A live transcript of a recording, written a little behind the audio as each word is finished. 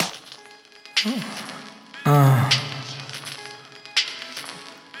Yeah.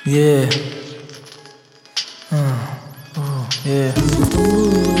 Yeah. Yeah.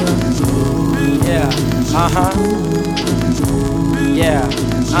 Yeah.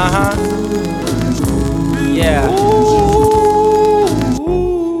 Yeah.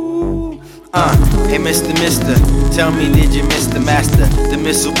 Hey Mister, tell me, did you miss the master? The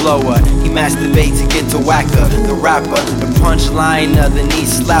missile blower, he masturbates to get to whacker. The rapper, the punchliner, the knee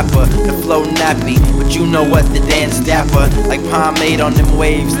slapper, the flow nappy, but you know what, the dance dapper. Like pomade on them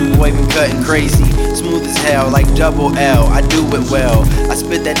waves, the boy been cutting crazy. Smooth as hell, like double L, I do it well. I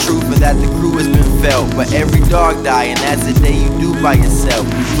spit that truth and that the crew has been felt. But every dog die, and that's the day you do by yourself.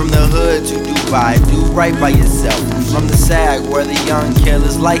 From the hood to Dubai, do right by yourself. From the SAG, where the young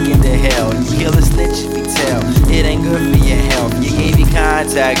killers liken to hell. You kill a snitch if you tell, it ain't good for your health. You gave your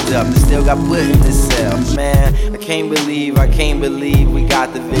contact up and still got put in the cell. Man, I can't believe we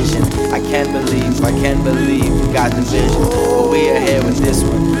got the vision. I can't believe we got the vision. But we ahead with this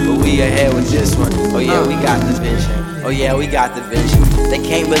one, Oh yeah, we got the vision. Oh yeah, we got the vision. They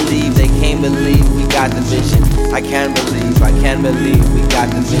can't believe we got the vision. I can't believe we got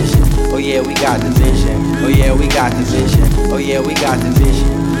the vision. Oh yeah, we got the vision. Oh yeah, we got the vision. Oh yeah, we got the vision.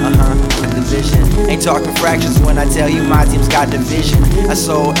 Got the vision. Ain't talking fractions when I tell you my team's got the vision. I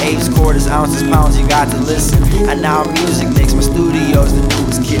sold eighths, quarters, ounces, pounds, you got to listen. And now music makes my studio's the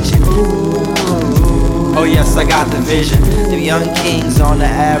newest kitchen. Oh yes, I got the vision. Them young kings on the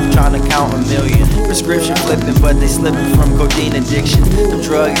app trying to count a million. Prescription flipping, but they slipping from codeine addiction. Them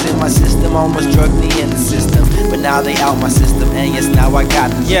drugs in my system almost drug me in the system. But now they out my system, and yes, now I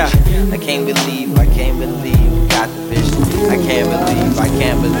got the vision. I can't believe we got the vision. I can't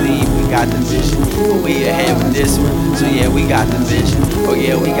believe we got the vision. But we ahead with this one, so yeah, we got the vision. Oh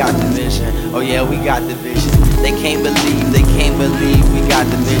yeah, we got the vision. Oh yeah, we got the vision. They can't believe we got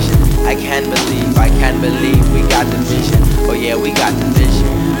the vision. I can't believe we got the vision. Oh yeah, we got the vision.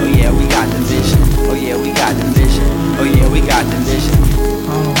 Oh yeah, we got the vision. Oh yeah, we got the vision. Oh yeah, we got the vision.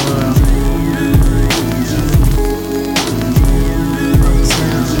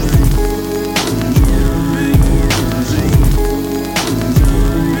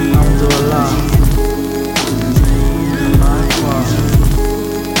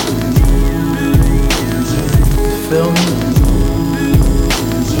 Feel me?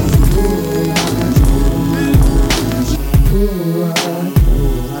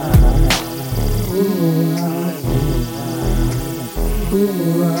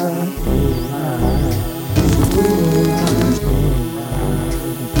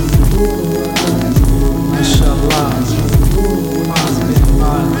 Inshallah,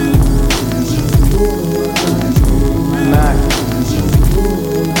 Mac,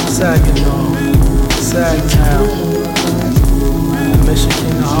 Saginaw, Sagtown, Mission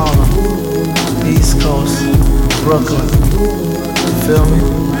King of Harlem, East Coast, Brooklyn. Feel me?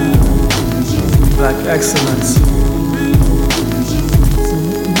 Black excellence,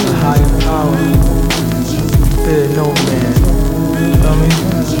 the higher power, fear no man. Feel me?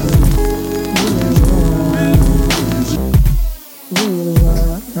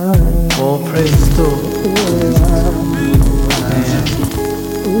 All praise due. Man,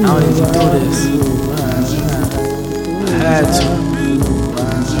 I don't even do this. I had to.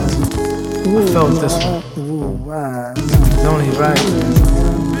 I felt this one. It's only right.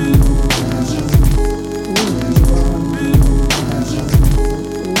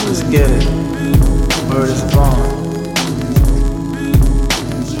 Let's get it. Word is bond.